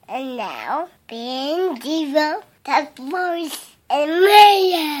And now, Ben Devo, the voice and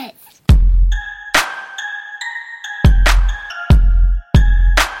millions.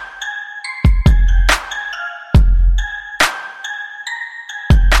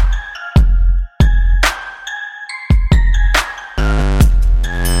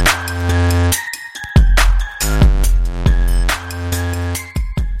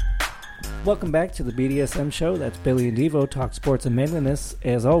 Welcome back to the BDSM show. That's Billy and Devo talk sports and manliness.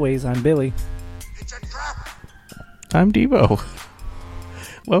 As always, I'm Billy. It's a trap. I'm Devo.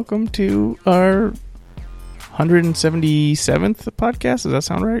 Welcome to our 177th podcast. Does that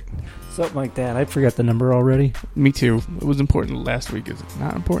sound right? Something like that. I forgot the number already. Me too. It was important last week. Is it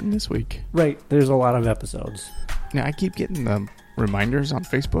not important this week? Right. There's a lot of episodes. Now, I keep getting the reminders on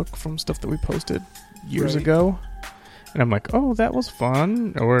Facebook from stuff that we posted years ago. And I'm like, oh, that was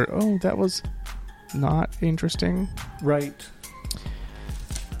fun. Or, oh, that was not interesting. Right.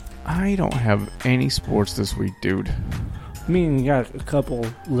 I don't have any sports this week, dude. I mean, you got a couple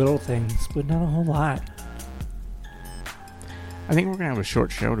little things, but not a whole lot. I think we're going to have a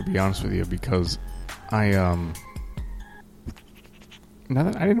short show, to be honest with you, because I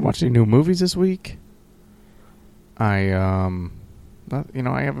didn't watch any new movies this week. I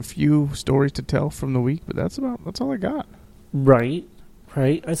have a few stories to tell from the week, but that's all I got. Right.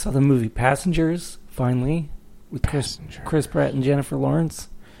 I saw the movie Passengers, finally, with Chris Pratt and Jennifer Lawrence.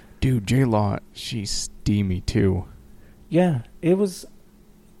 Dude, J-Law, she's steamy, too. Yeah, it was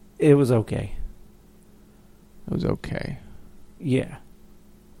okay. It was okay. Yeah.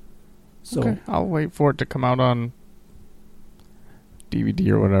 So okay, I'll wait for it to come out on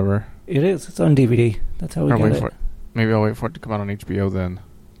DVD or whatever. It is. It's on DVD. That's how we get it. Maybe I'll wait for it to come out on HBO then.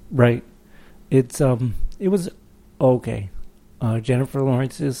 Right. It was okay. Jennifer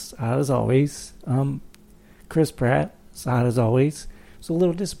Lawrence is hot as always. Chris Pratt is hot as always. Was a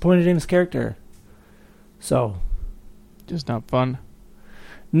little disappointed in his character. So. Just not fun?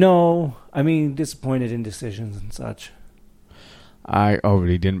 No. I mean, disappointed in decisions and such. I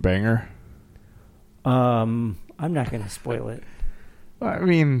already didn't bang her. I'm not going to spoil it. I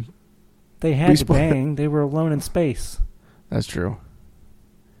mean... They had to bang. They were alone in space. That's true.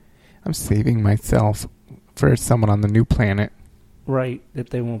 I'm saving myself for someone on the new planet. Right, that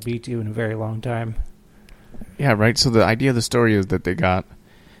they won't beat you in a very long time. Yeah, right. So the idea of the story is that they got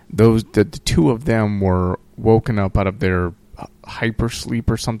the two of them were woken up out of their hypersleep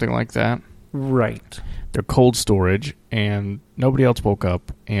or something like that. Right. Their cold storage, and nobody else woke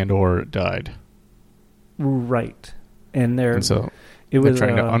up and or died. Right. And so they're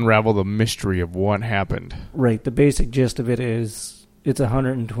trying to unravel the mystery of what happened. Right. The basic gist of it is it's a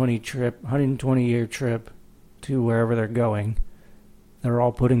 120-year trip to wherever they're going. They're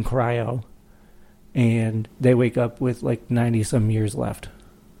all put in cryo, and they wake up with like 90-some years left.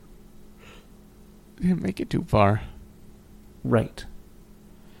 Didn't make it too far. Right.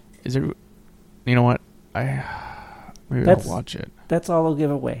 Is there... You know what? I'll watch it. That's all I'll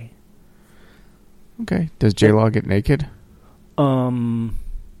give away. Okay. Does J-Law get naked? I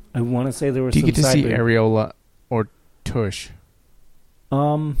want to say there was. Do you some get to see boob. areola or tush? I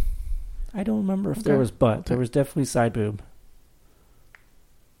don't remember if there was butt. There was definitely side boob.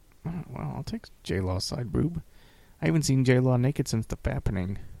 Well, I'll take J-Law's side boob. I haven't seen J-Law naked since the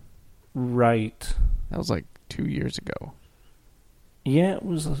fappening. Right. That was like 2 years ago. Yeah, it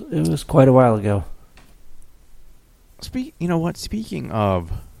was quite a while ago. You know what? Speaking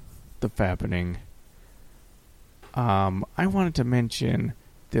of the fappening, I wanted to mention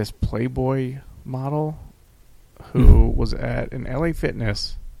this Playboy model who was at an LA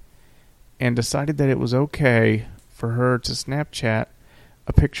Fitness and decided that it was okay for her to Snapchat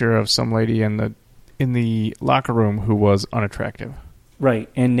a picture of some lady in the locker room who was unattractive. Right,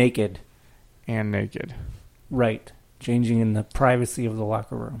 and naked. Right. Changing in the privacy of the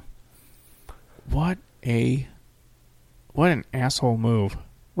locker room. What an asshole move.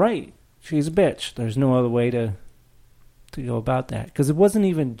 Right. She's a bitch. There's no other way to go about that. Because it wasn't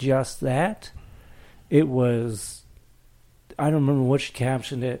even just that. It was... I don't remember what she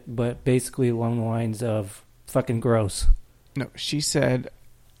captioned it, but basically along the lines of fucking gross. No, she said,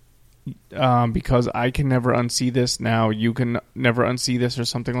 because I can never unsee this now, you can never unsee this or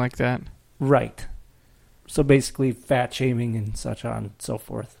something like that. Right. So basically fat shaming and such on and so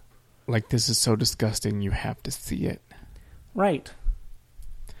forth. Like, this is so disgusting, you have to see it. Right.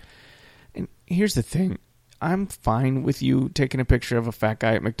 And here's the thing. I'm fine with you taking a picture of a fat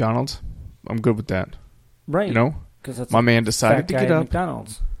guy at McDonald's. I'm good with that. Right. You know? That's my man decided to get up.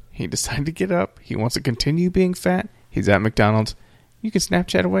 McDonald's. He decided to get up. He wants to continue being fat. He's at McDonald's. You can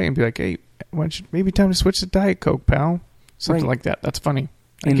Snapchat away and be like, hey, maybe time to switch to Diet Coke, pal. Something like that. That's funny.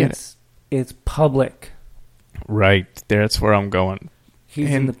 And get it's public. Right. That's where I'm going. He's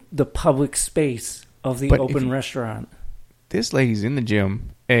in the public space of the open restaurant. This lady's in the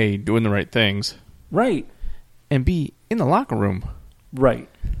gym, A, doing the right things. Right. And B, in the locker room. Right.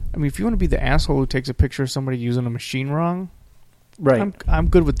 I mean, if you want to be the asshole who takes a picture of somebody using a machine wrong, right. I'm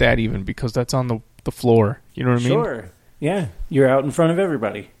good with that even because that's on the floor. You know what I mean? Sure. Yeah. You're out in front of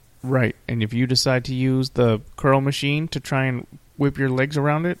everybody. Right. And if you decide to use the curl machine to try and whip your legs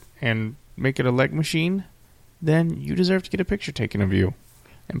around it and make it a leg machine, then you deserve to get a picture taken of you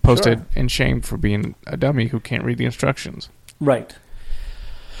and posted and shamed for being a dummy who can't read the instructions. Right.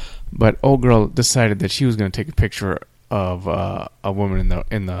 But old girl decided that she was going to take a picture of a woman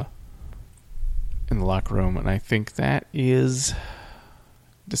in the locker room, and I think that is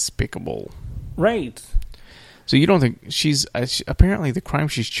despicable. Right. So you don't think she's apparently the crime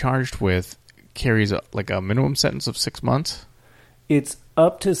she's charged with carries a minimum sentence of 6 months? It's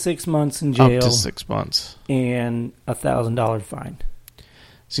up to 6 months in jail. Up to 6 months. And $1,000 fine.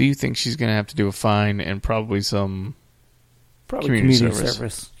 So you think she's going to have to do a fine and probably some community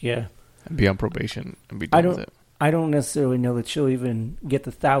service. Yeah. And be on probation and be done with it. I don't necessarily know that she'll even get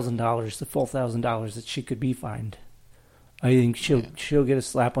the $1,000, the full $1,000 that she could be fined. I think she'll get a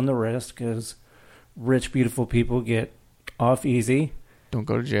slap on the wrist because rich, beautiful people get off easy. Don't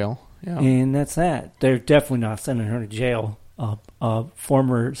go to jail. Yeah. And that's that. They're definitely not sending her to jail. A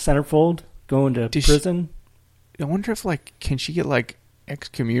former centerfold going to prison. I wonder if, can she get,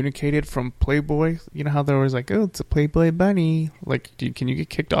 excommunicated from Playboy? You know how they're always like, oh, it's a Playboy bunny. Can you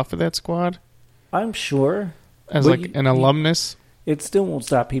get kicked off of that squad? I'm sure. As, an alumnus? It still won't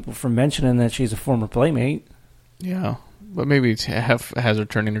stop people from mentioning that she's a former Playmate. Yeah. But maybe it has her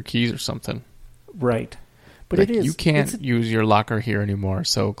turn in her keys or something. Right. But it is. You can't use your locker here anymore,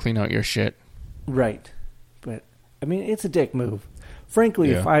 so clean out your shit. Right. But, I mean, it's a dick move.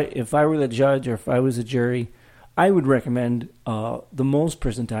 Frankly, yeah. if I were the judge or if I was a jury, I would recommend the most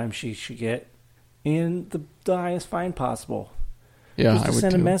prison time she should get and the highest fine possible. Yeah, just to I would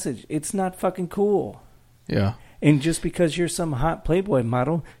send too. a message. It's not fucking cool. Yeah. And just because you're some hot Playboy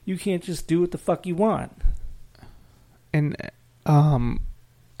model, you can't just do what the fuck you want. And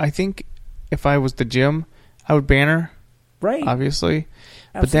I think if I was the gym, I would ban her. Right. Obviously.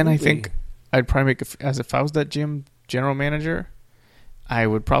 Absolutely. But then I think I'd probably make as if I was that gym general manager, I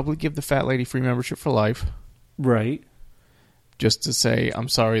would probably give the fat lady free membership for life. Right. Just to say, I'm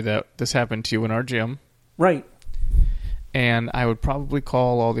sorry that this happened to you in our gym. Right. And I would probably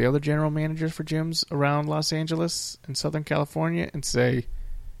call all the other general managers for gyms around Los Angeles and Southern California and say,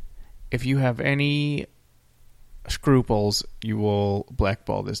 if you have any scruples, you will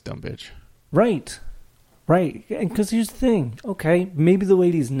blackball this dumb bitch. Right. Right. Because here's the thing. Okay, maybe the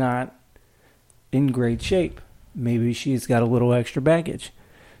lady's not in great shape. Maybe she's got a little extra baggage.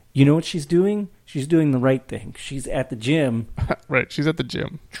 You know what she's doing? She's doing the right thing. She's at the gym. Right, she's at the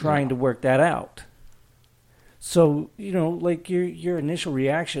gym. Trying to work that out. So, your initial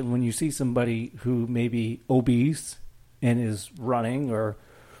reaction when you see somebody who may be obese and is running or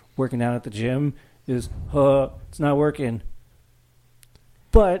working out at the gym is, it's not working.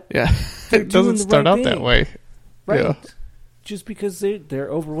 But yeah, it doesn't start out that way. Right. Yeah. Just because they're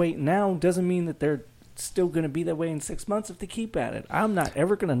overweight now doesn't mean that they're still going to be that way in 6 months if they keep at it. I'm not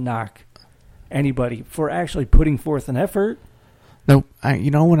ever going to knock anybody for actually putting forth an effort. Nope.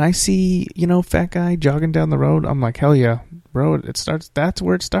 When I see, fat guy jogging down the road, I'm like, hell yeah, bro, that's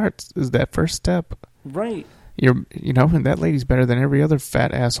where it starts, is that first step. Right. And that lady's better than every other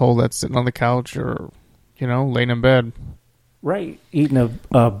fat asshole that's sitting on the couch or, laying in bed. Right. Eating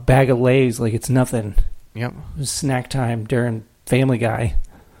a bag of Lay's like it's nothing. Yep. Snack time during Family Guy.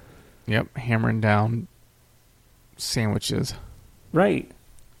 Yep. Hammering down sandwiches. Right.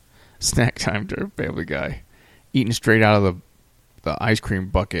 Snack time during Family Guy. Eating straight out of the ice cream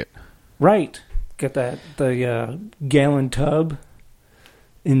bucket. Right. Get the gallon tub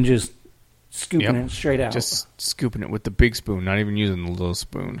and just scooping it straight out. Just scooping it with the big spoon, not even using the little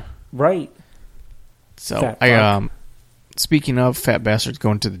spoon. Right. So speaking of fat bastards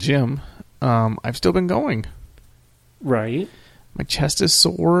going to the gym, I've still been going. Right. My chest is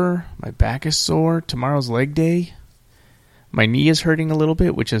sore. My back is sore. Tomorrow's leg day. My knee is hurting a little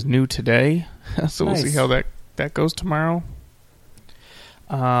bit, which is new today. So We'll see how that goes tomorrow.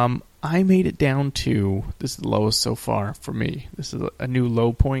 I made it down to, this is the lowest so far for me. This is a new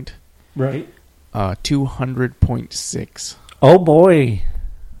low point. Right. 200.6. Oh boy.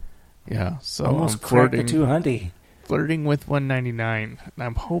 Yeah, so almost I'm cracked the 200. Flirting with 199. And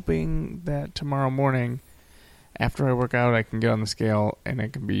I'm hoping that tomorrow morning, after I work out, I can get on the scale and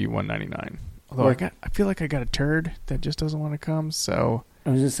it can be 199. Although I feel like I got a turd that just doesn't want to come, so I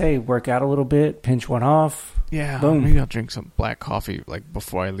was gonna say, work out a little bit, pinch one off. Yeah, Boom. maybe I'll drink some black coffee like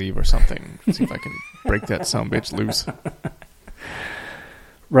before I leave or something. See if I can break that sumbitch loose.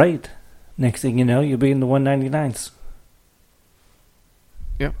 Right. Next thing you know, you'll be in the 199s.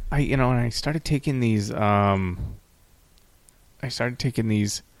 Yep. And I started taking these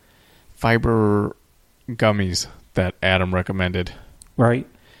fiber gummies that Adam recommended. Right.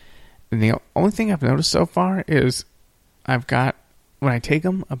 And the only thing I've noticed so far is when I take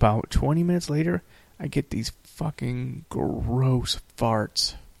them, about 20 minutes later, I get these fucking gross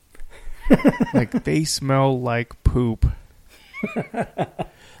farts. Like, they smell like poop.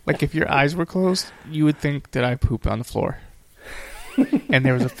 Like, if your eyes were closed, you would think that I pooped on the floor. And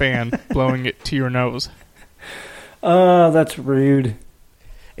there was a fan blowing it to your nose. Oh, that's rude.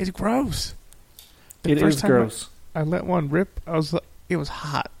 It's gross. It is gross. I let one rip. It was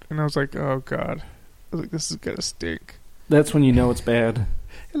hot. And I was like, oh, God. I was like, this is going to stink. That's when you know it's bad.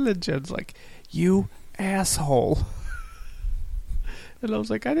 And then Jen's like, you asshole. And I was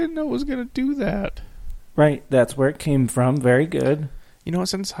like, I didn't know it was going to do that. Right. That's where it came from. Very good. You know,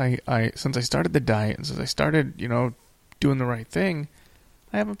 since I started the diet and since I started, doing the right thing,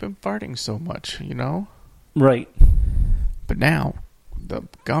 I haven't been farting so much, Right. But now, the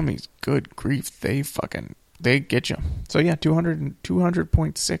gummies, good grief, they get you. So yeah,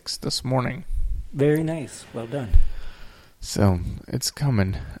 200.6 this morning. Very nice. Well done. So it's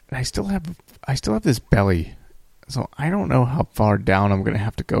coming. And I still have this belly. So I don't know how far down I'm going to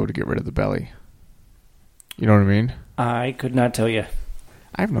have to go to get rid of the belly. You know what I mean? I could not tell you.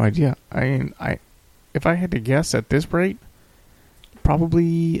 I have no idea. If I had to guess at this rate,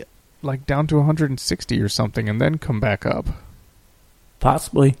 probably like down to 160 or something and then come back up.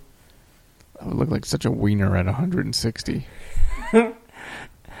 Possibly. I would look like such a wiener at 160.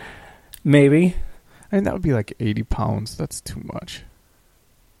 Maybe. I mean, that would be like 80 pounds. That's too much.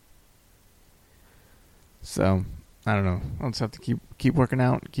 So, I don't know. I'll just have to keep working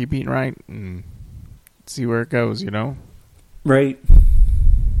out, keep eating right, and see where it goes, Right.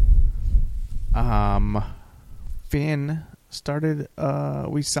 Finn started,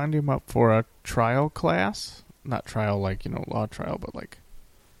 we signed him up for a trial class. Not trial like, law trial, but like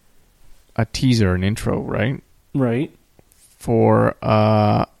a teaser, an intro, right? Right. For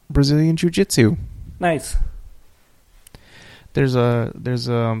Brazilian Jiu-Jitsu. Nice. There's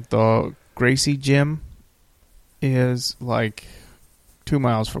the Gracie gym is like 2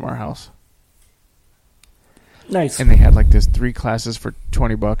 miles from our house. Nice. And they had like this 3 classes for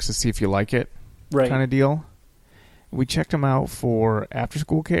 $20 to see if you like it. Right. Kind of deal. We checked them out for after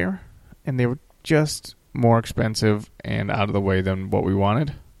school care and they were just more expensive and out of the way than what we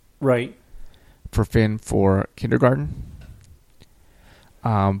wanted. Right. For Finn for kindergarten.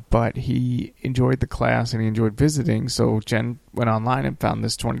 But he enjoyed the class and he enjoyed visiting, so Jen went online and found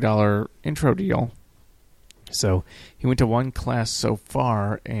this $20 intro deal. So he went to 1 class so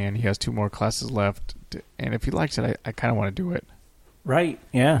far, and he has 2 more classes left. And if he likes it, I kind of want to do it. Right.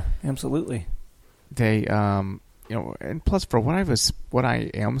 Yeah. Absolutely. They, and plus for what I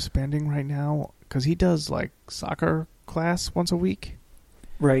am spending right now, because he does like soccer class once a week.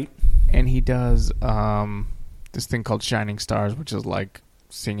 Right. And he does this thing called Shining Stars, which is like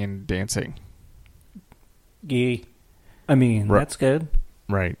singing, dancing. Yeah. I mean, that's good.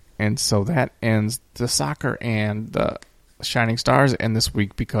 Right. And so that ends the soccer and the Shining Stars end this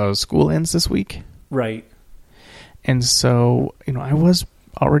week because school ends this week. Right. And so, I was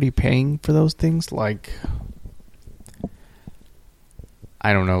already paying for those things. Like,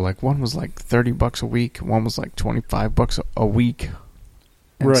 I don't know, like one was like $30 a week. One was like $25 a week.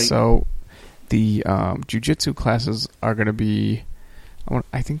 And right. So the jiu-jitsu classes are going to be,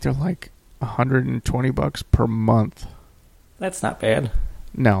 I think they're like $120 per month. That's not bad.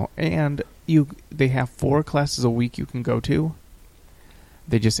 No, and they have 4 classes a week you can go to.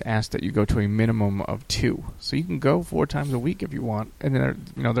 They just ask that you go to a minimum of 2. So you can go 4 times a week if you want. And then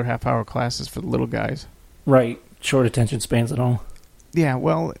they're half-hour classes for the little guys. Right. Short attention spans and all. Yeah,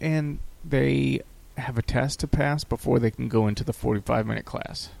 well, and they have a test to pass before they can go into the 45-minute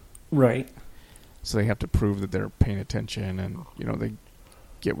class. Right. So they have to prove that they're paying attention and, they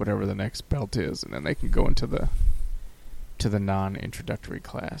get whatever the next belt is. And then they can go into the non-introductory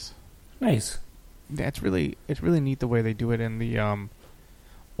class. Nice. It's really neat the way they do it. And the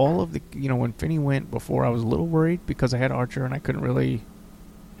all of the when Finney went before, I was a little worried because I had Archer and I couldn't really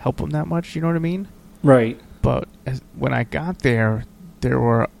help him that much. You know what I mean? Right. But when I got there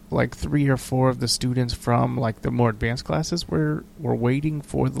were like 3 or 4 of the students from like the more advanced classes were waiting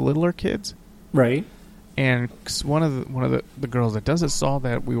for the littler kids. Right. And one of the girls that does it saw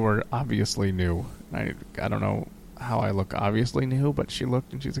that we were obviously new. I don't know how I look obviously new, but she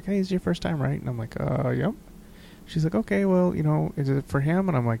looked and she's like, hey, it's your first time, right? And I'm like, yep. She's like, okay, well, is it for him?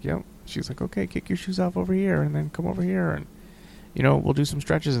 And I'm like, yep. She's like, okay, kick your shoes off over here and then come over here and, we'll do some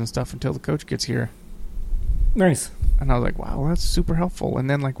stretches and stuff until the coach gets here. Nice. And I was like, wow, that's super helpful. And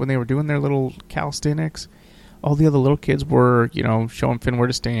then, like, when they were doing their little calisthenics, all the other little kids were, showing Finn where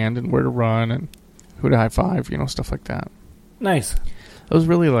to stand and where to run and who to high five, stuff like that. Nice. It was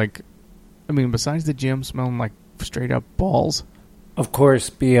really like, besides the gym smelling like straight up balls. Of course,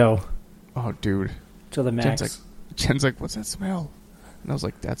 B.O. Oh, dude. To the max. Jen's like, what's that smell? And I was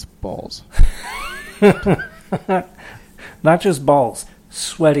like, that's balls. Not just balls,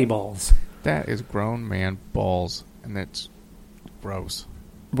 sweaty balls. That is grown man balls, and that's gross.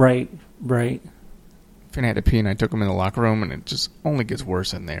 Right. Finn had to pee, and I took him in the locker room, and it just only gets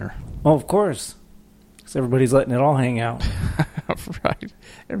worse in there. Oh, of course. Because everybody's letting it all hang out. Right.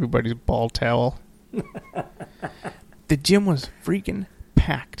 Everybody's ball towel. The gym was freaking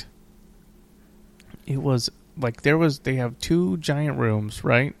packed. It was like they have 2 giant rooms,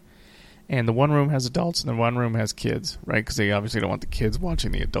 right? And the one room has adults and the one room has kids, right? Because they obviously don't want the kids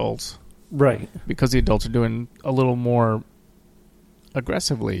watching the adults. Right. Because the adults are doing a little more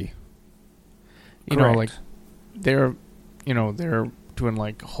aggressively. Correct. Like they're doing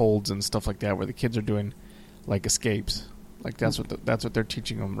like holds and stuff like that where the kids are doing like escapes. Like that's what they're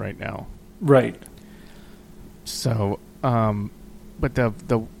teaching them right now. Right. So, but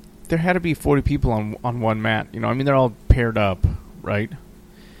there had to be 40 people on one mat. They're all paired up, right?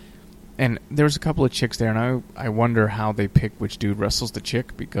 And there was a couple of chicks there, and I wonder how they pick which dude wrestles the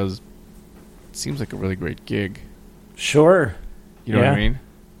chick, because it seems like a really great gig. Sure. You know what I mean?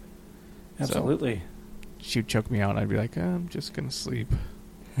 Absolutely. So she'd choke me out, and I'd be like, I'm just going to sleep.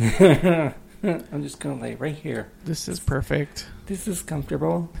 I'm just going to lay right here. This is perfect. This is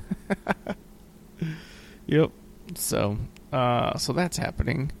comfortable. Yep. So that's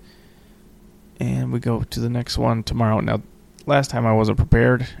happening. And we go to the next one tomorrow. Now, last time I wasn't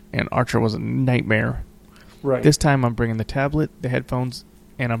prepared, and Archer was a nightmare. Right. This time I'm bringing the tablet, the headphones,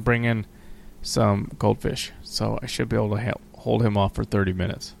 and I'm bringing some goldfish. So I should be able to hold him off for 30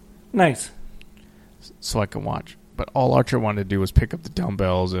 minutes. Nice. So I can watch. But all Archer wanted to do was pick up the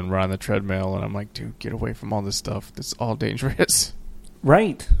dumbbells and run on the treadmill. And I'm like, dude, get away from all this stuff. This is all dangerous.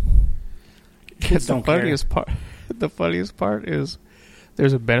 Right. Kids don't care. The funniest part is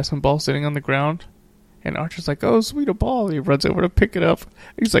there's a medicine ball sitting on the ground. And Archer's like, oh, sweet, a ball. And he runs over to pick it up.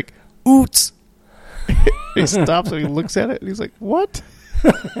 He's like, oots. He stops and he looks at it. And he's like, what?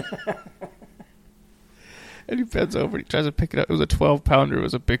 And he bends over and he tries to pick it up. It was a 12-pounder. It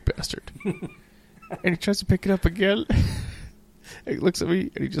was a big bastard. And he tries to pick it up again. And he looks at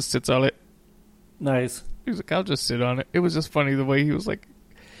me and he just sits on it. Nice. He was like, I'll just sit on it. It was just funny the way he was like,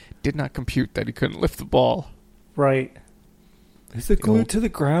 did not compute that he couldn't lift the ball. Right. Is it glued to the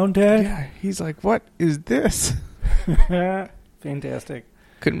ground, Dad? Yeah. He's like, what is this? Fantastic.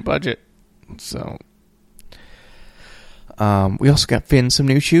 Couldn't budget. So, we also got Finn some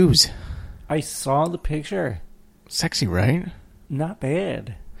new shoes. I saw the picture. Sexy, right? Not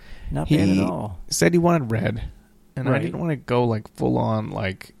bad. Not bad at all. He said he wanted red. And right. I didn't want to go like full on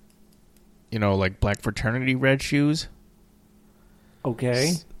like, like black fraternity red shoes.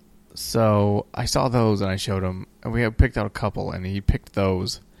 Okay. So I saw those and I showed him. And we had picked out a couple and he picked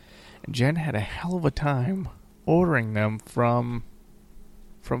those. And Jen had a hell of a time ordering them from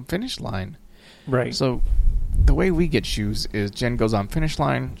Finish Line. Right. So the way we get shoes is Jen goes on Finish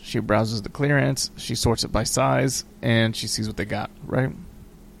Line, she browses the clearance, she sorts it by size, and she sees what they got, right?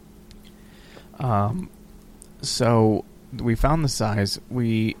 So we found the size,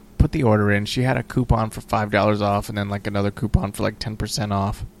 we put the order in, she had a coupon for $5 off, and then like another coupon for like 10%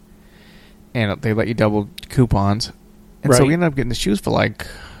 off. And they let you double coupons. And so we ended up getting the shoes for like,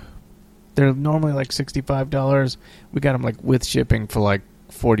 they're normally like $65. We got them like with shipping for like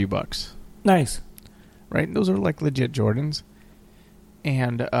 $40. Nice. Right? And those are like legit Jordans.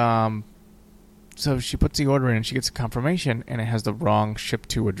 And so she puts the order in and she gets a confirmation and it has the wrong ship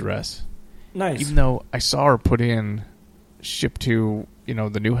to address. Nice. Even though I saw her put in ship to,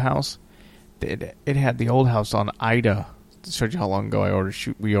 the new house, it had the old house on Ida. To show you how long ago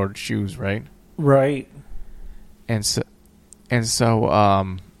we ordered shoes, right? Right. And so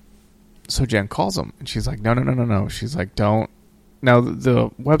Jen calls them and she's like, no. She's like, don't. Now the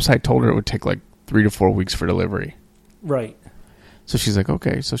website told her it would take like 3 to 4 weeks for delivery. Right. So she's like,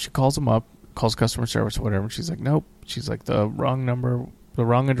 okay. So she calls them up, calls customer service or whatever. And she's like, nope. She's like, the wrong number, the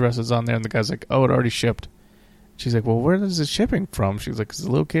wrong address is on there. And the guy's like, oh, it already shipped. She's like, well, where is it shipping from? She's like, is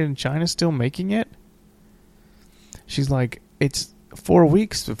the little kid in China still making it? She's like, it's 4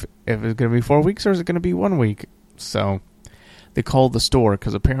 weeks. If it's going to be 4 weeks or is it going to be 1 week? So they called the store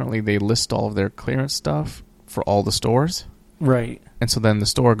because apparently they list all of their clearance stuff for all the stores. Right. And so then the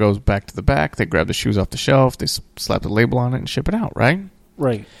store goes back to the back. They grab the shoes off the shelf. They slap the label on it and ship it out, right?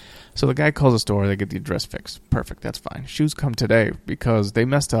 Right. So the guy calls the store. They get the address fixed. Perfect. That's fine. Shoes come today because they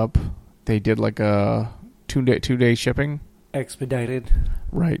messed up. They did like a two-day shipping. Expedited.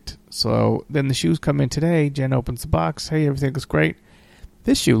 Right. So then the shoes come in today. Jen opens the box. Hey, everything looks great.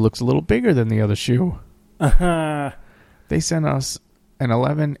 This shoe looks a little bigger than the other shoe. Uh-huh. They sent us an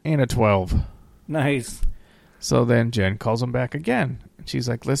 11 and a 12. Nice. So then Jen calls them back again. And she's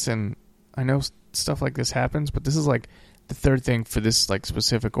like, listen, I know stuff like this happens, but this is like the third thing for this like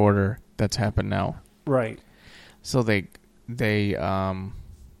specific order that's happened now. Right. So they're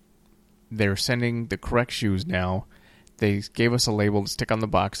sending the correct shoes now. They gave us a label to stick on the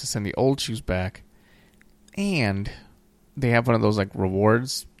box to send the old shoes back. And they have one of those like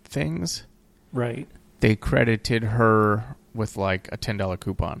rewards things. Right. They credited her with like a $10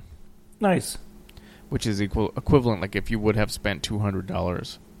 coupon. Nice. Which is equivalent, like if you would have spent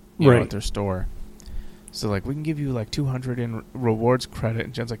 $200, right, at their store. So like, we can give you like $200 in rewards credit,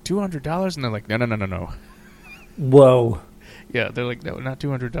 and Jen's like $200, and they're like, no. Whoa. Yeah, they're like, no, not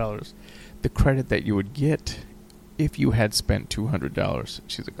 $200. The credit that you would get if you had spent $200.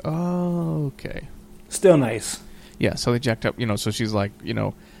 She's like, oh, okay. Still nice. Yeah, so they jacked up, so she's like,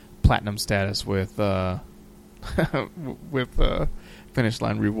 platinum status with Finish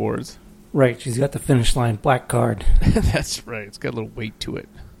Line rewards. Right, she's got the Finish Line black card. That's right. It's got a little weight to it.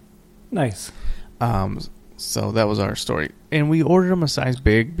 Nice. So that was our story. And we ordered him a size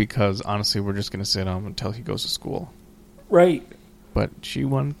big because, honestly, we're just going to sit on him until he goes to school. Right. But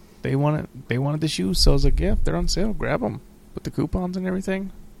they wanted the shoes, so I was like, yeah, if they're on sale, grab them. With the coupons and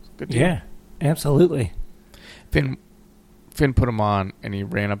everything. Good deal. Yeah, absolutely. Finn put them on, and he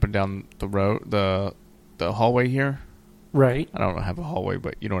ran up and down the road, the hallway here. Right. I don't have a hallway,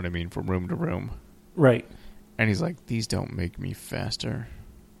 but you know what I mean, from room to room. Right. And he's like, these don't make me faster.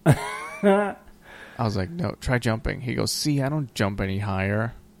 I was like, no, try jumping. He goes, see, I don't jump any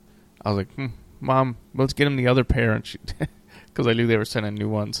higher. I was like, Mom, let's get him the other pair. Because I knew they were sending new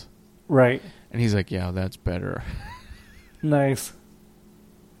ones. Right. And he's like, yeah, that's better. Nice.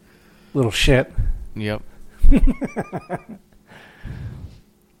 Little shit. Yep.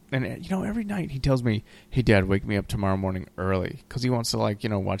 And, every night he tells me, hey, Dad, wake me up tomorrow morning early. Because he wants to, watch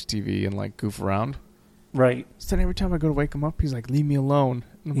TV and, goof around. Right. So then every time I go to wake him up, he's like, leave me alone.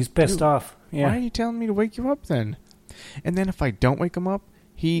 He's pissed off. Yeah. Why are you telling me to wake you up then? And then if I don't wake him up,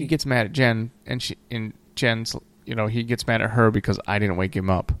 he gets mad at Jen. And Jen's, he gets mad at her because I didn't wake him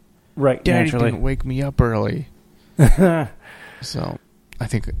up. Right, Daddy naturally. didn't wake me up early. So I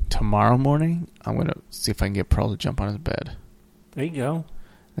think tomorrow morning, I'm going to see if I can get Pearl to jump on his bed. There you go.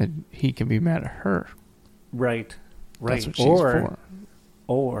 And he can be mad at her. Right. That's what she's for.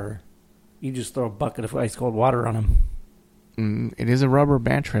 Or you just throw a bucket of ice cold water on him. It is a rubber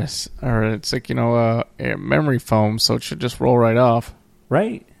mattress. Or it's like, a memory foam, so it should just roll right off.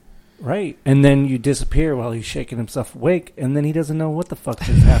 Right. Right. And then you disappear while he's shaking himself awake, and then he doesn't know what the fuck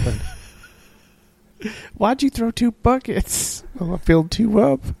just happened. Why'd you throw 2 buckets? Well, I filled 2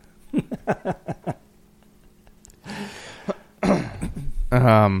 up.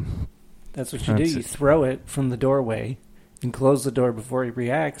 That's what you do. You throw it from the doorway and close the door before he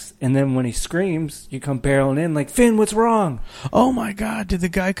reacts, and then when he screams, you come barreling in like, Finn, what's wrong? Oh my God, did the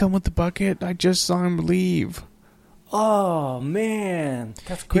guy come with the bucket? I just saw him leave. Oh, man.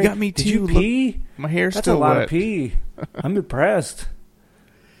 That's great. You got me too. Did you pee? Look, my hair's That's still wet. That's a lot of pee. I'm impressed.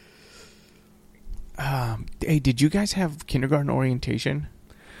 Hey, did you guys have kindergarten orientation?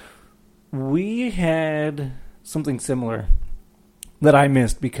 We had something similar that I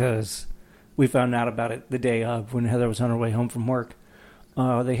missed because we found out about it the day of when Heather was on her way home from work.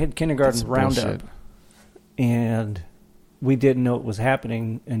 They had kindergarten roundup, bullshit. And we didn't know it was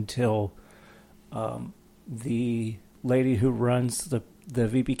happening until the lady who runs the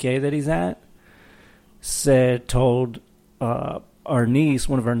VPK that he's at told our niece,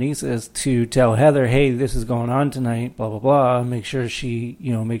 one of our nieces, to tell Heather, hey, this is going on tonight, blah, blah, blah. Make sure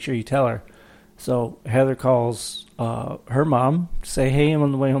you tell her. So Heather calls her mom to say, hey, I'm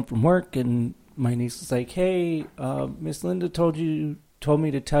on the way home from work. And my niece is like, hey, Miss Linda told me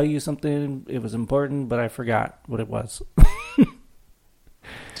to tell you something. It was important, but I forgot what it was.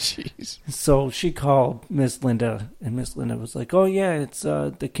 Jeez. So she called Miss Linda, and Miss Linda was like, oh, yeah, it's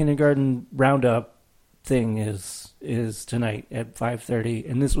the kindergarten roundup thing is tonight at 5:30,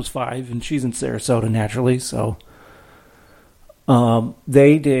 and this was 5, and she's in Sarasota naturally, so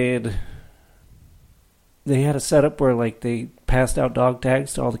they did they had a setup where like they passed out dog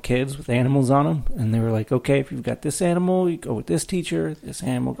tags to all the kids with animals on them, and they were like, okay, if you've got this animal, you go with this teacher. This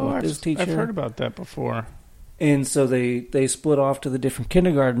animal go with this teacher. I've heard about that before. And so they split off to the different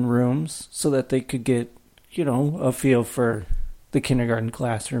kindergarten rooms so that they could get, a feel for the kindergarten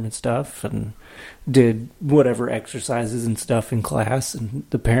classroom and stuff, and did whatever exercises and stuff in class, and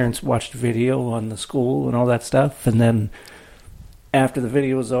the parents watched video on the school and all that stuff. And then after the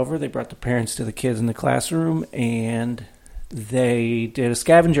video was over, they brought the parents to the kids in the classroom, and they did a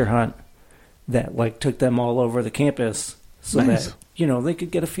scavenger hunt that like took them all over the campus so Nice. that they could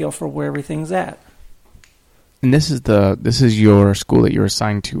get a feel for where everything's at. And this is your school that you're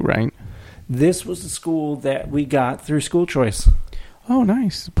assigned to, right? This was the school that we got through school choice. Oh,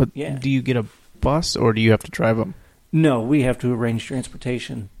 nice. But Yeah. do you get a bus or do you have to drive them? No, we have to arrange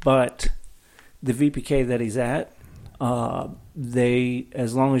transportation, but the VPK that he's at, they,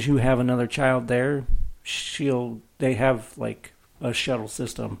 as long as you have another child there, they have like a shuttle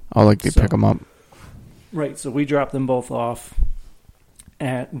system. Oh, like they So- pick them up. Right, so we drop them both off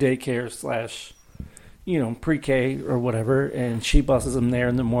at daycare / pre-K or whatever, and she buses them there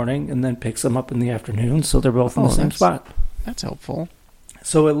in the morning and then picks them up in the afternoon, so they're both in the Oh, same that's- spot. That's helpful.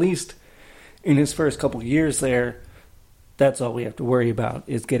 So at least in his first couple of years there, that's all we have to worry about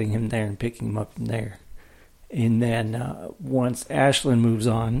is getting him there and picking him up from there. And then once Ashlyn moves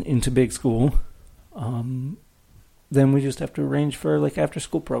on into big school, then we just have to arrange for like after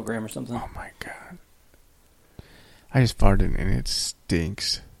school program or something. Oh my god. I just farted and it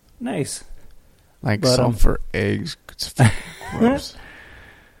stinks. Nice. Like But, sulfur eggs. It's gross.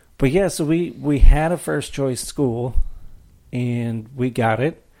 But yeah, so we had a first choice school and we got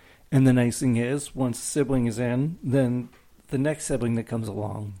it. And the nice thing is, once a sibling is in, then the next sibling that comes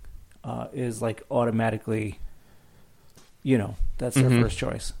along is like automatically, that's their Mhm. first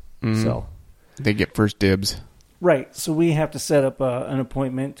choice. Mhm. So, They get first dibs. right. So we have to set up an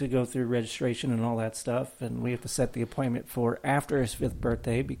appointment to go through registration and all that stuff. And we have to set the appointment for after his 5th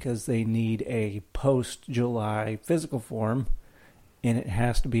birthday because they need a post-July physical form. And it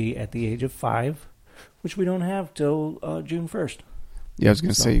has to be at the age of 5, which we don't have till June 1st. Yeah, I was going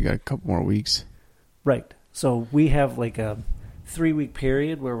to So- say you got a couple more weeks. Right. So we have like a 3-week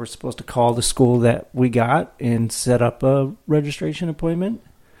period where we're supposed to call the school that we got and set up a registration appointment.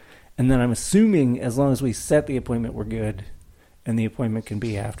 And then I'm assuming as long as we set the appointment, we're good. And the appointment can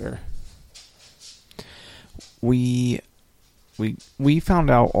be after. We found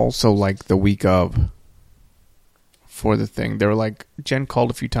out also like the week of for the thing. They were like, Jen called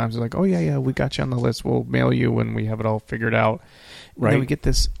a few times. They're like, oh yeah, we got you on the list. We'll mail you when we have it all figured out. And Right. then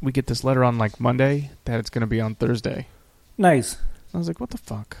we get this letter on like Monday that it's going to be on Thursday. Nice. I was like, what the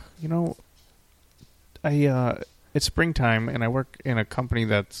fuck? It's springtime and I work in a company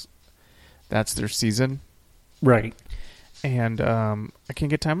that's their season. Right. And I can't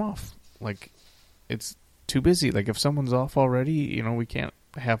get time off. Like, it's too busy. Like, if someone's off already, we can't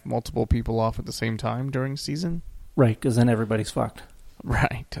have multiple people off at the same time during season. Right, because then everybody's fucked.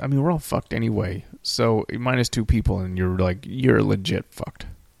 Right. I mean, we're all fucked anyway. So, minus 2 people, and you're legit fucked.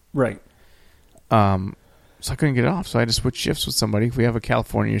 Right. So I couldn't get it off. So I had to switch shifts with somebody. We have a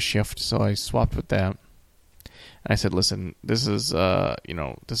California shift, so I swapped with that. And I said, listen, this is a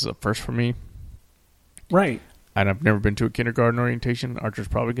first for me. Right. And I've never been to a kindergarten orientation. Archer's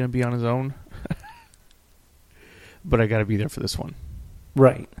probably going to be on his own. But I got to be there for this one.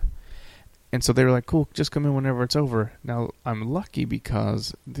 Right. And so they were like, cool, just come in whenever it's over. Now, I'm lucky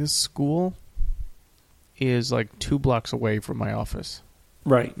because this school is like 2 blocks away from my office.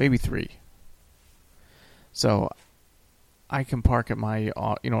 Right. Maybe 3. So I can park at my,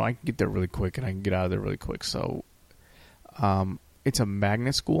 I can get there really quick and I can get out of there really quick. So it's a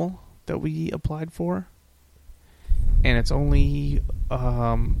magnet school that we applied for. And it's only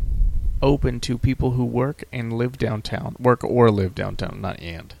open to people who work and live downtown. Work or live downtown, not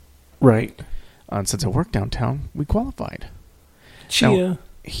and. Right. And since I work downtown, we qualified. Chia.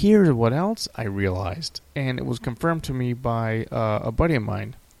 Here's what else I realized, and it was confirmed to me by a buddy of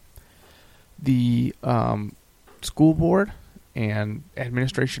mine. The school board and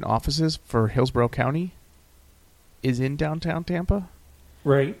administration offices for Hillsborough County is in downtown Tampa.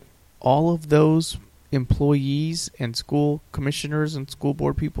 Right. All of those employees and school commissioners and school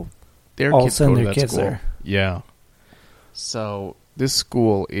board people, their All kids send go to their that kids school. there. Yeah. So this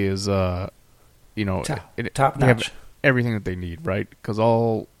school is, Top they have notch. everything that they need, right? Because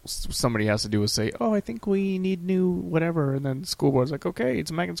somebody has to do is say, oh, I think we need new whatever, and then the school board's like, okay,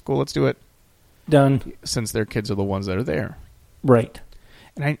 it's a magnet school, let's do it. Done. Since their kids are the ones that are there. Right.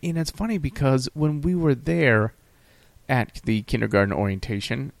 And it's funny because when we were there at the kindergarten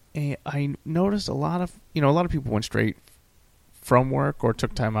orientation, And I noticed a lot of people went straight from work or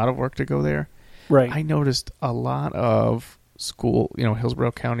took time out of work to go there. Right. I noticed a lot of school,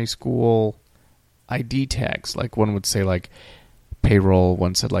 Hillsborough County school ID tags. Like one would say like payroll,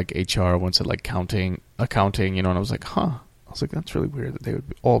 one said like HR, one said like accounting, and I was like, huh. I was like, that's really weird that they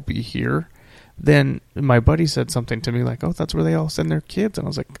would all be here. Then my buddy said something to me like, oh, that's where they all send their kids. And I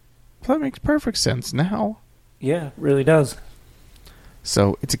was like, well, that makes perfect sense now. Yeah, it really does.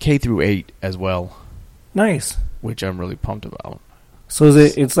 So it's a K through 8 as well. Nice. Which I'm really pumped about. So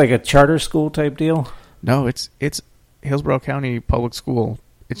it's like a charter school type deal? No, it's Hillsborough County Public School.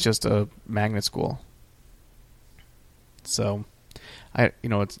 It's just a magnet school. So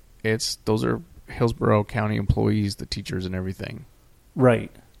it's those are Hillsborough County employees, the teachers and everything.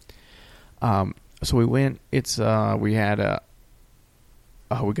 Right. So we went. We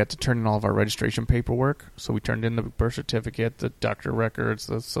got to turn in all of our registration paperwork. So we turned in the birth certificate, the doctor records,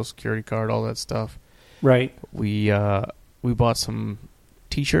 the Social Security card, all that stuff. Right. We bought some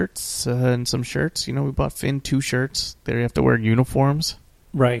T-shirts and some shirts. We bought Finn 2 shirts. They have to wear uniforms.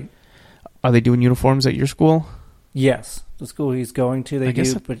 Right. Are they doing uniforms at your school? Yes. The school he's going to, they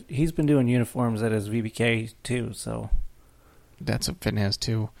do. But he's been doing uniforms at his VBK too, so. That's what Finn has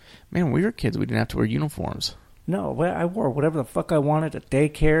too. Man, when we were kids, we didn't have to wear uniforms. No, I wore whatever the fuck I wanted at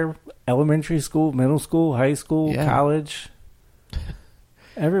daycare, elementary school, middle school, high school, college,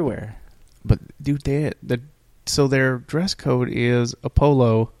 everywhere. But dude, so their dress code is a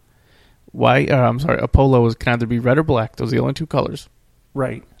polo. A polo can either be red or black. Those are the only 2 colors.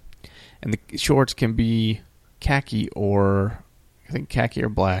 Right. And the shorts can be khaki or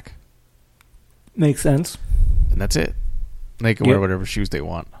black. Makes sense. And that's it. They can wear whatever shoes they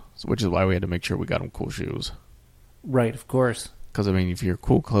want, which is why we had to make sure we got them cool shoes. Right, of course. Because, if your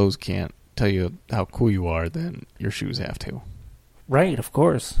cool clothes can't tell you how cool you are, then your shoes have to. Right, of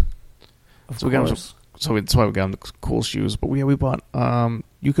course. So that's why we got them the cool shoes. But we bought, the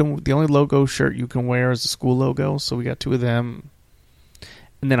only logo shirt you can wear is the school logo, so we got 2 of them.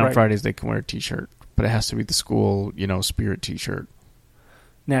 And then on Fridays they can wear a T-shirt, but it has to be the school, spirit T-shirt.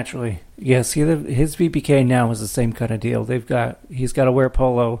 Naturally. Yes, his VPK now is the same kind of deal. He's got to wear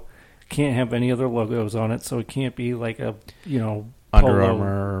polo, can't have any other logos on it, so it can't be like a, Under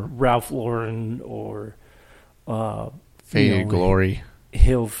Armour, Ralph Lauren, or Faded Glory,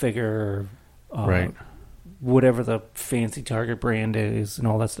 Hilfiger, right? Whatever the fancy Target brand is, and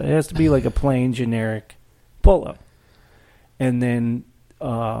all that stuff. It has to be like a plain generic polo. And then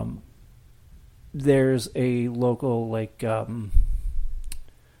there's a local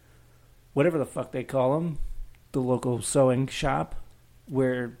whatever the fuck they call them, the local sewing shop,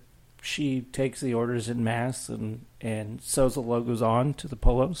 where she takes the orders in mass and sews the logos on to the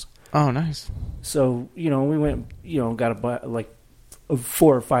polos. Oh, nice. So, we went, got a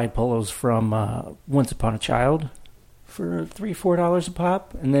 4 or 5 polos from Once Upon a Child for $3-4 a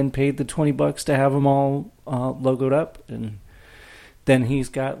pop, and then paid the $20 to have them all logoed up. And then he's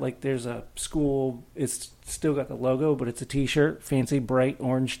got, there's a school, it's still got the logo, but it's a T-shirt, fancy bright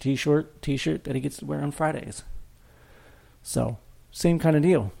orange T-shirt that he gets to wear on Fridays. So, same kind of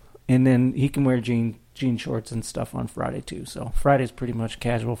deal. And then he can wear jean shorts and stuff on Friday too. So Friday's pretty much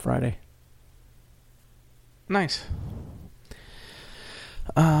casual Friday. Nice.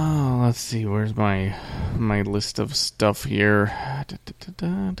 Let's see. Where's my list of stuff here? Got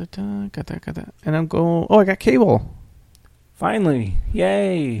that. And I'm going. Oh, I got cable. Finally,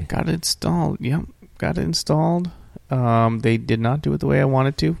 yay! Got it installed. Yep, got it installed. They did not do it the way I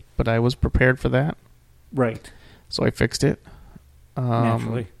wanted to, but I was prepared for that. Right. So I fixed it.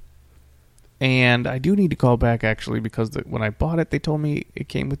 Naturally. And I do need to call back, actually, because when I bought it, they told me it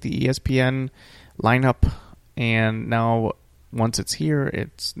came with the ESPN lineup, and now once it's here,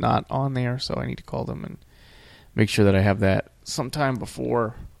 it's not on there, so I need to call them and make sure that I have that sometime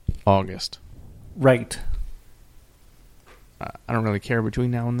before August. Right. I don't really care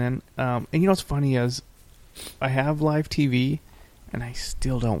between now and then. And what's funny is I have live TV, and I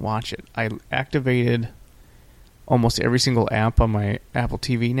still don't watch it. I activated almost every single app on my Apple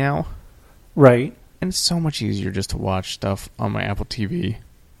TV now. Right. And it's so much easier just to watch stuff on my Apple TV.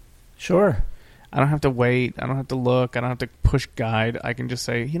 Sure. I don't have to wait. I don't have to look. I don't have to push guide. I can just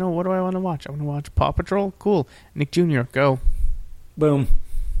say, what do I want to watch? I want to watch Paw Patrol? Cool. Nick Jr., go. Boom.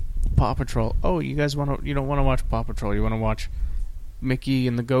 Paw Patrol. Oh, you don't want to watch Paw Patrol. You want to watch Mickey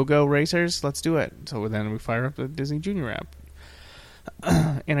and the Go-Go Racers? Let's do it. So then we fire up the Disney Junior app.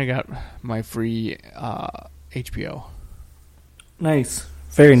 And I got my free HBO. Nice.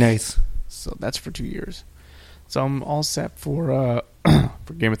 Very nice. So that's for 2 years. So I'm all set for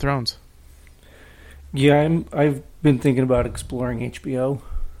Game of Thrones. Yeah, I've been thinking about exploring HBO,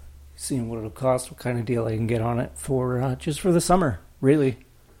 seeing what it'll cost, what kind of deal I can get on it for just for the summer, really.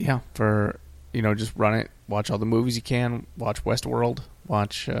 Yeah, for, just run it, watch all the movies you can, watch Westworld,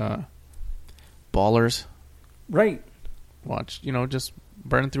 watch Ballers, Right. watch, just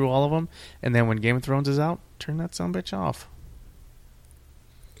burn through all of them, and then when Game of Thrones is out, turn that sumbitch off.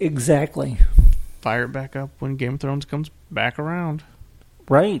 Exactly. Fire it back up when Game of Thrones comes back around.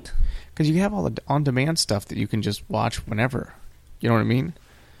 Right. Because you have all the on-demand stuff that you can just watch whenever. You know what I mean?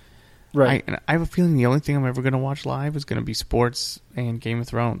 Right. And I have a feeling the only thing I'm ever going to watch live is going to be sports and Game of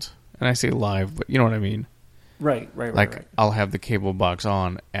Thrones. And I say live, but you know what I mean? Right. Like, I'll have the cable box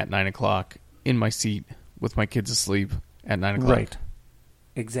on at 9 o'clock in my seat with my kids asleep at 9 o'clock. Right.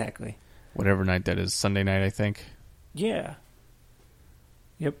 Exactly. Whatever night that is. Sunday night, I think. Yeah.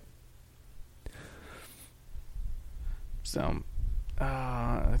 Yep. So,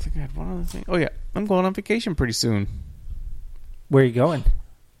 I think I had one other thing. Oh, yeah. I'm going on vacation pretty soon. Where are you going?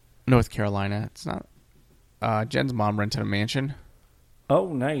 North Carolina. It's not... Jen's mom rented a mansion.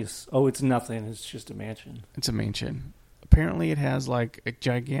 Oh, nice. Oh, it's nothing. It's just a mansion. It's a mansion. Apparently, it has like a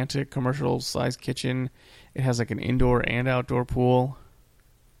gigantic commercial-sized kitchen. It has like an indoor and outdoor pool.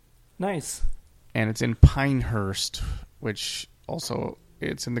 Nice. And it's in Pinehurst, which also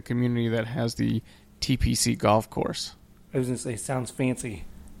it's in the community that has the TPC golf course. I was going to say, sounds fancy.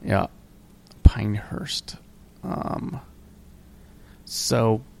 Yeah, Pinehurst.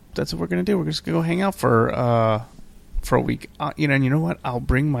 So that's what we're gonna do. We're just gonna go hang out for a week. And you know what? I'll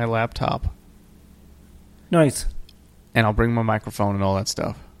bring my laptop. Nice. And I'll bring my microphone and all that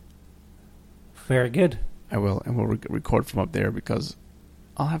stuff. Very good. I will, and we'll record from up there because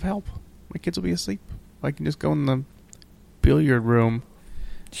I'll have help. My kids will be asleep. I can just go in the billiard room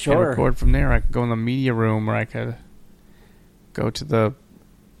and record from there. I could go in the media room, or I could go to the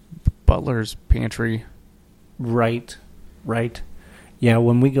butler's pantry. Right. Yeah,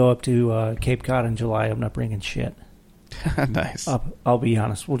 when we go up to Cape Cod in July, I'm not bringing shit. Nice. I'll be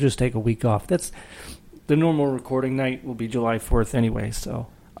honest. We'll just take a week off. That's the normal recording night will be July 4th anyway, so.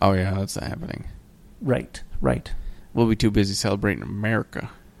 Oh, yeah, that's not happening. Right. We'll be too busy celebrating America.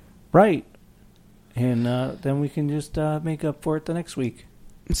 Right. And then we can just make up for it the next week.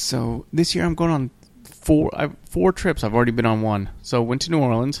 So this year I'm going on four trips. I've already been on one. So went to New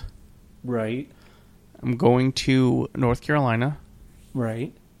Orleans. Right. I'm going to North Carolina.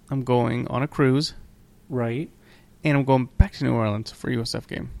 Right. I'm going on a cruise. Right. And I'm going back to New Orleans for a USF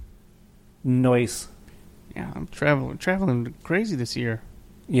game. Nice. Yeah, I'm traveling crazy this year.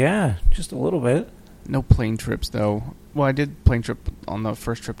 Yeah, just a little bit. No plane trips, though. Well, I did plane trip on the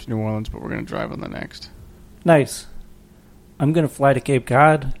first trip to New Orleans, but we're going to drive on the next. Nice. I'm going to fly to Cape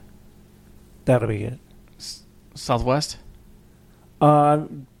Cod. That'll be it. Southwest?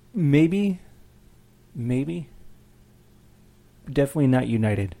 Maybe. Definitely not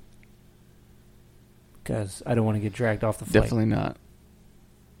United. Because I don't want to get dragged off the flight. Definitely not.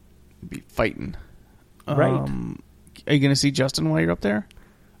 Be fighting. Right. Are you going to see Justin while you're up there?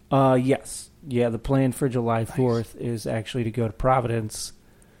 Yes. Yeah, the plan for July 4th is actually to go to Providence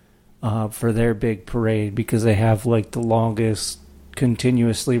for their big parade because they have like the longest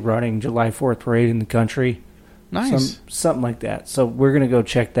continuously running July 4th parade in the country. Nice. Something like that. So we're going to go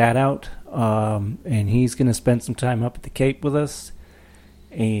check that out. And he's going to spend some time up at the Cape with us.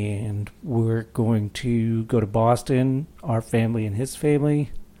 And we're going to go to Boston, our family and his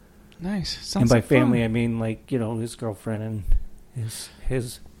family. Nice. Sounds and by like family, fun. I mean like, his girlfriend and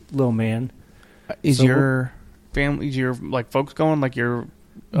his little man. Is your family, your like folks going, like your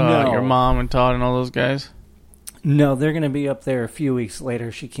mom and Todd and all those guys? No, they're going to be up there a few weeks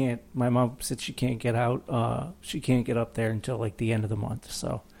later. My mom said she can't get out. She can't get up there until like the end of the month.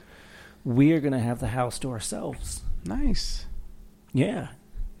 So we are going to have the house to ourselves. Nice. Yeah.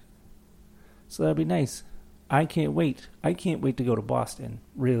 So that'll be nice. I can't wait. I can't wait to go to Boston,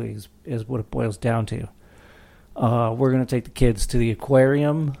 really, is what it boils down to. We're going to take the kids to the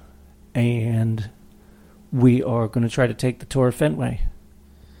aquarium, and we are going to try to take the tour of Fenway.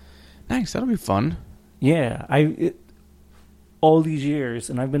 Nice. That'll be fun. Yeah. All these years,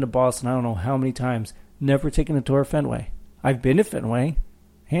 and I've been to Boston I don't know how many times, never taken a tour of Fenway. I've been to Fenway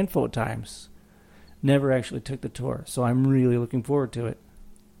a handful of times. Never actually took the tour, so I'm really looking forward to it.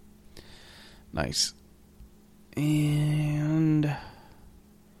 Nice. And that's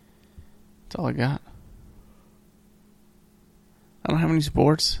all I got. I don't have any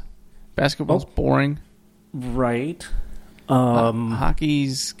sports. Basketball's boring. Right.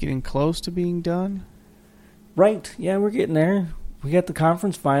 Hockey's getting close to being done. Right. Yeah, we're getting there. We got the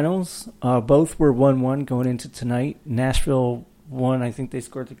conference finals. Both were 1-1 going into tonight. Nashville won. I think they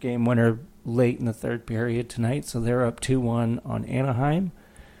scored the game winner late in the third period tonight, so they're up 2-1 on Anaheim.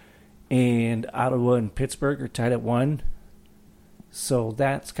 and Ottawa and Pittsburgh are tied at 1. So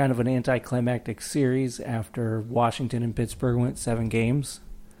that's kind of an anticlimactic series after Washington and Pittsburgh went 7 games.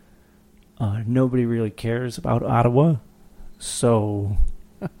 Nobody really cares about Ottawa, so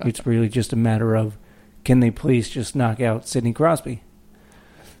it's really just a matter of, can they please just knock out Sidney Crosby?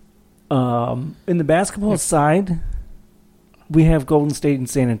 In the basketball side, we have Golden State and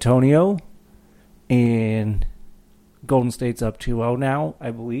San Antonio, and Golden State's up 2-0 now, I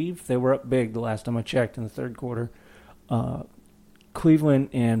believe. They were up big the last time I checked in the third quarter. Cleveland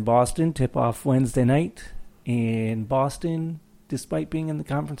and Boston tip off Wednesday night, and Boston, despite being in the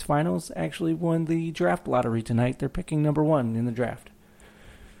conference finals, actually won the draft lottery tonight. They're picking number 1 in the draft.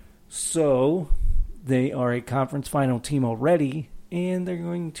 So they are a conference final team already, and they're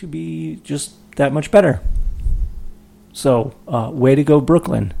going to be just that much better. So, way to go,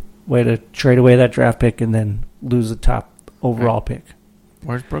 Brooklyn. Way to trade away that draft pick and then lose the top overall pick.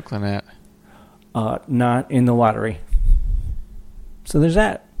 Where's Brooklyn at? Not in the lottery. So there's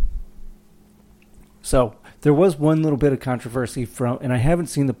that. So there was one little bit of controversy and I haven't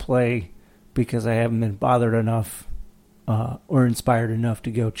seen the play because I haven't been bothered enough or inspired enough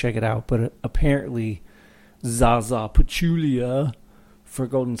to go check it out. But apparently Zaza Pachulia for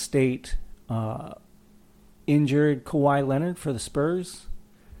Golden State injured Kawhi Leonard for the Spurs.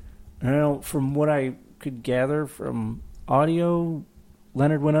 I don't know, from what I could gather from audio,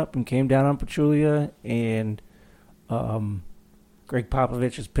 Leonard went up and came down on Pachulia, and Greg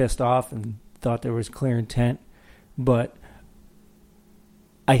Popovich is pissed off and thought there was clear intent. But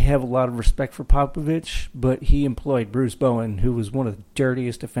I have a lot of respect for Popovich, but he employed Bruce Bowen, who was one of the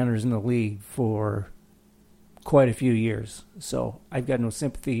dirtiest defenders in the league for quite a few years. So I've got no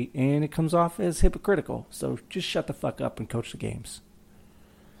sympathy, and it comes off as hypocritical. So just shut the fuck up and coach the games.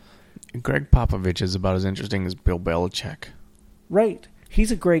 Greg Popovich is about as interesting as Bill Belichick. Right. He's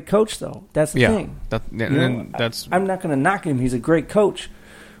a great coach, though. That's the thing. I'm not going to knock him. He's a great coach.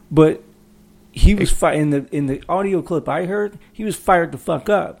 But he was in the audio clip I heard, he was fired the fuck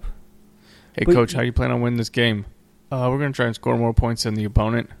up. Hey, Coach, how do you plan on winning this game? We're going to try and score more points than the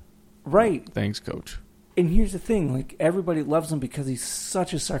opponent. Right. Thanks, Coach. And here's the thing. Like, everybody loves him because he's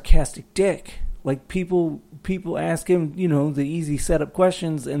such a sarcastic dick. Like, people ask him, the easy setup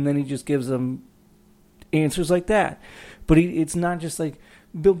questions, and then he just gives them answers like that. But it's not just like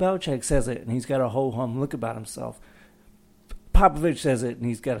Bill Belichick says it, and he's got a ho-hum look about himself. Popovich says it, and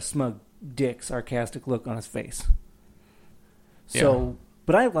he's got a smug dick, sarcastic look on his face. So,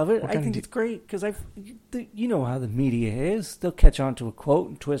 but I love it. I think it's great because you know how the media is. They'll catch on to a quote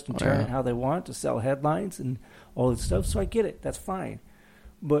and twist and turn it how they want to sell headlines and all that stuff. So I get it. That's fine.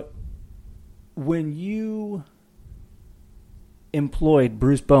 But when you employed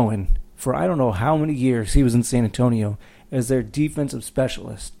Bruce Bowen for I don't know how many years he was in San Antonio as their defensive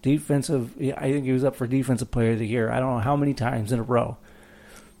specialist, I think he was up for Defensive Player of the Year, I don't know how many times in a row.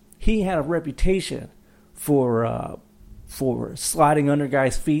 He had a reputation for sliding under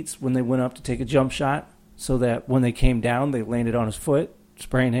guys' feet when they went up to take a jump shot so that when they came down, they landed on his foot,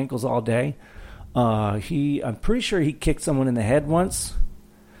 spraying ankles all day. I'm pretty sure he kicked someone in the head once.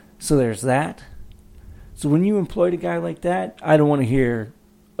 So there's that. So when you employed a guy like that, I don't want to hear,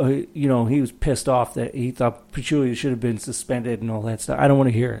 he was pissed off that he thought Pachulia should have been suspended and all that stuff. I don't want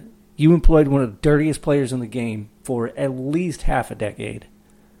to hear it. You employed one of the dirtiest players in the game for at least half a decade.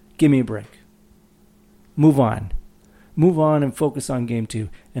 Give me a break. Move on. Move on and focus on game 2.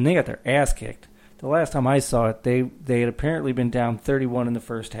 And they got their ass kicked. The last time I saw it, they had apparently been down 31 in the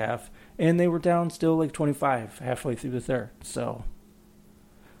first half, and they were down still like 25 halfway through the third. So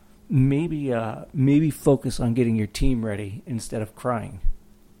maybe focus on getting your team ready instead of crying.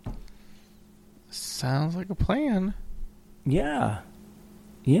 Sounds like a plan. Yeah.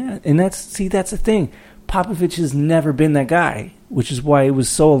 And that's the thing. Popovich has never been that guy, which is why it was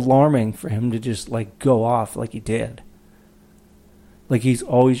so alarming for him to just go off like he did. Like, he's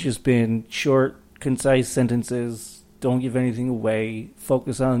always just been short, concise sentences, don't give anything away,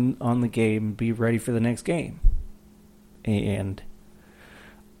 focus on the game, be ready for the next game. And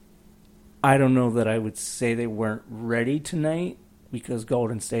I don't know that I would say they weren't ready tonight because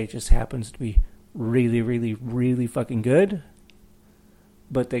Golden State just happens to be really, really, really fucking good.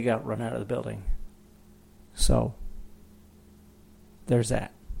 But they got run out of the building. So, there's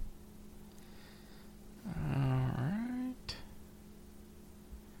that. All right.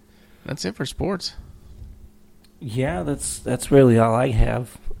 That's it for sports. Yeah, that's really all I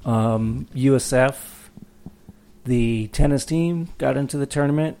have. USF, the tennis team, got into the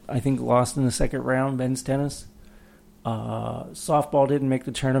tournament. I think lost in the second round, men's tennis. Softball didn't make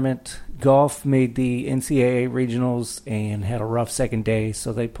the tournament. Golf made the NCAA regionals and had a rough second day,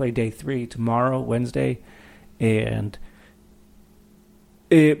 so they play day 3 tomorrow, Wednesday, and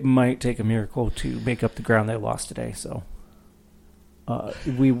it might take a miracle to make up the ground they lost today. So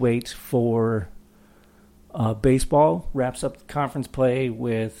we wait for baseball. Wraps up the conference play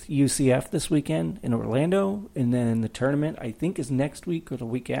with UCF this weekend in Orlando, and then the tournament, I think, is next week or the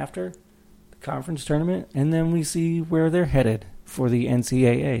week after. Conference tournament, and then we see where they're headed for the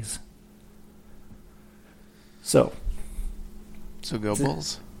NCAAs. So go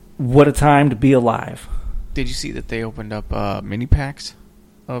Bulls. What a time to be alive. Did you see that they opened up mini packs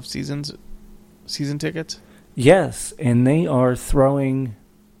of season tickets? Yes, and they are throwing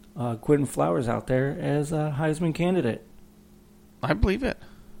Quentin Flowers out there as a Heisman candidate. I believe it.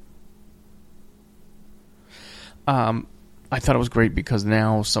 I thought it was great because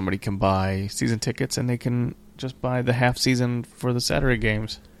now somebody can buy season tickets and they can just buy the half season for the Saturday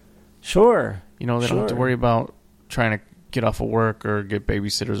games. Sure. They don't have to worry about trying to get off of work or get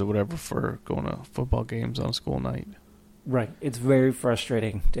babysitters or whatever for going to football games on a school night. Right. It's very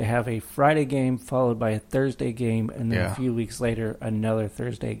frustrating to have a Friday game followed by a Thursday game and then a few weeks later another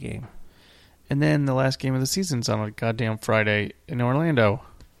Thursday game. And then the last game of the season's on a goddamn Friday in Orlando.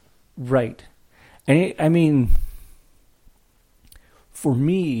 Right. And for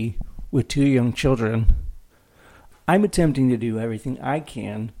me, with 2 young children, I'm attempting to do everything I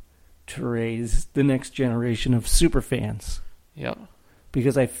can to raise the next generation of super fans. Yep.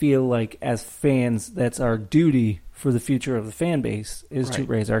 Because I feel like as fans, that's our duty for the future of the fan base, is to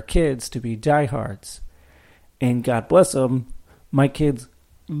raise our kids to be diehards. And God bless them, my kids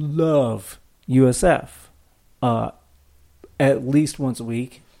love USF. At least once a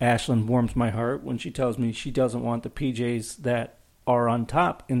week, Ashlyn warms my heart when she tells me she doesn't want the PJs that are on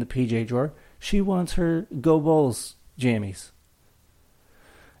top in the PJ drawer. She wants her Go Bulls jammies.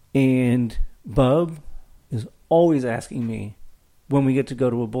 And Bub is always asking me when we get to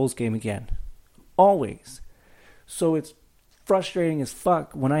go to a Bulls game again. Always. So it's frustrating as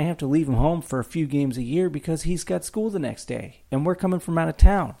fuck when I have to leave him home for a few games a year because he's got school the next day. And we're coming from out of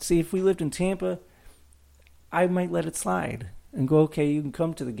town. See, if we lived in Tampa, I might let it slide and go, okay, you can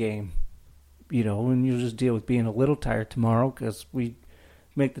come to the game. And you'll just deal with being a little tired tomorrow because we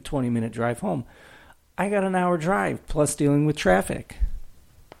make the 20-minute drive home. I got an hour drive plus dealing with traffic.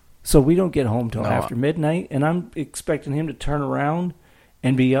 So we don't get home till after midnight, and I'm expecting him to turn around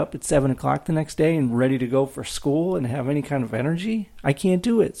and be up at 7 o'clock the next day and ready to go for school and have any kind of energy. I can't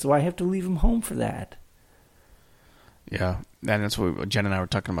do it, so I have to leave him home for that. Yeah, and that's what Jen and I were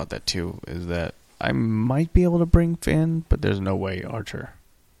talking about that too, is that I might be able to bring Finn, but there's no way Archer.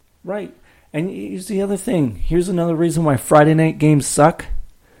 Right. And here's the other thing. Here's another reason why Friday night games suck.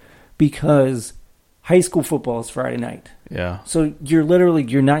 Because high school football is Friday night. Yeah. So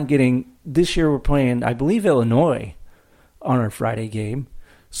you're not getting... This year we're playing, I believe, Illinois on our Friday game.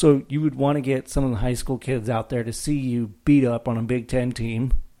 So you would want to get some of the high school kids out there to see you beat up on a Big Ten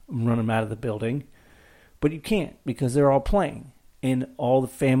team and run them out of the building. But you can't because they're all playing. And all the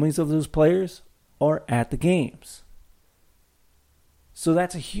families of those players are at the games. So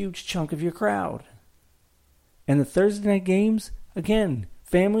that's a huge chunk of your crowd. And the Thursday night games, again,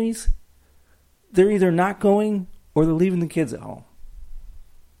 families, they're either not going or they're leaving the kids at home.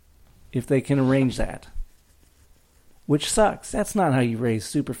 If they can arrange that. Which sucks. That's not how you raise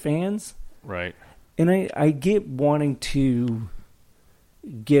super fans. Right. And I get wanting to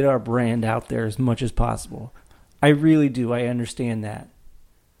get our brand out there as much as possible. I really do. I understand that.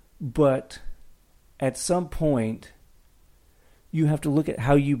 But at some point, you have to look at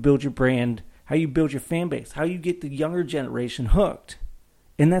how you build your brand, how you build your fan base, how you get the younger generation hooked.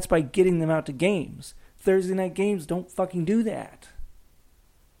 And that's by getting them out to games. Thursday night games don't fucking do that.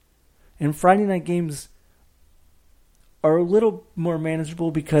 And Friday night games are a little more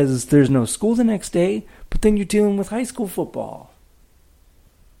manageable because there's no school the next day, but then you're dealing with high school football,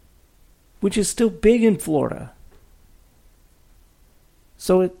 which is still big in Florida.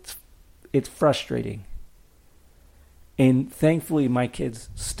 So it's frustrating. And thankfully, my kids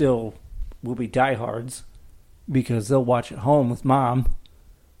still will be diehards because they'll watch at home with mom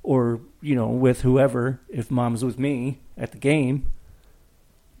or, with whoever, if mom's with me at the game.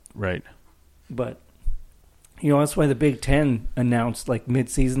 Right. But, that's why the Big Ten announced,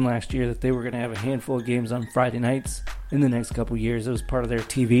 mid-season last year that they were going to have a handful of games on Friday nights in the next couple of years. It was part of their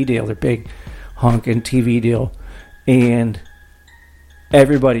TV deal, their big honking TV deal. And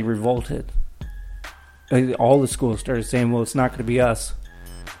everybody revolted. All the schools started saying, well, it's not going to be us.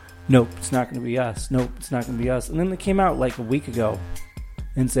 Nope, it's not going to be us. Nope, it's not going to be us. And then they came out a week ago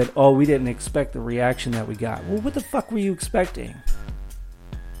and said, "Oh, we didn't expect the reaction that we got." Well, what the fuck were you expecting?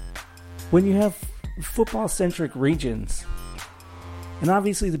 When you have football-centric regions, and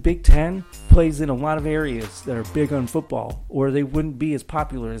obviously the Big Ten plays in a lot of areas that are big on football, or they wouldn't be as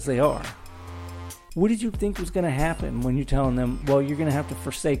popular as they are. What did you think was going to happen when you're telling them, well, you're going to have to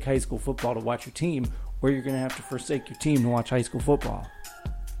forsake high school football to watch your team, or you're going to have to forsake your team to watch high school football?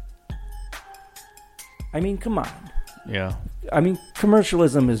 I mean, come on. Yeah. I mean,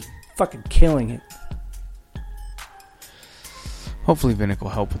 commercialism is fucking killing it. Hopefully Vinnick will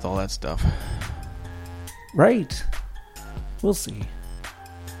help with all that stuff. Right. We'll see.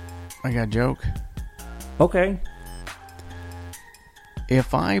 I got a joke. Okay.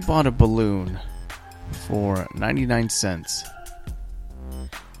 If I bought a balloon for 99 cents,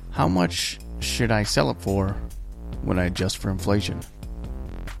 how much should I sell it for when I adjust for inflation?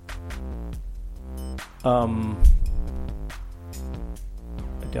 $1?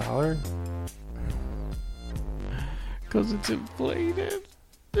 Because it's inflated.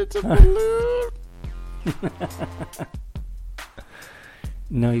 It's a balloon.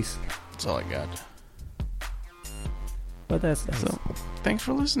 Nice. That's all I got. But that's nice. So, thanks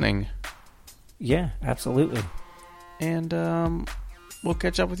for listening. Yeah, absolutely. And we'll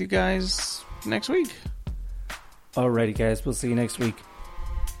catch up with you guys next week. Alrighty, guys. We'll see you next week.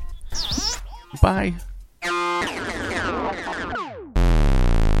 Bye.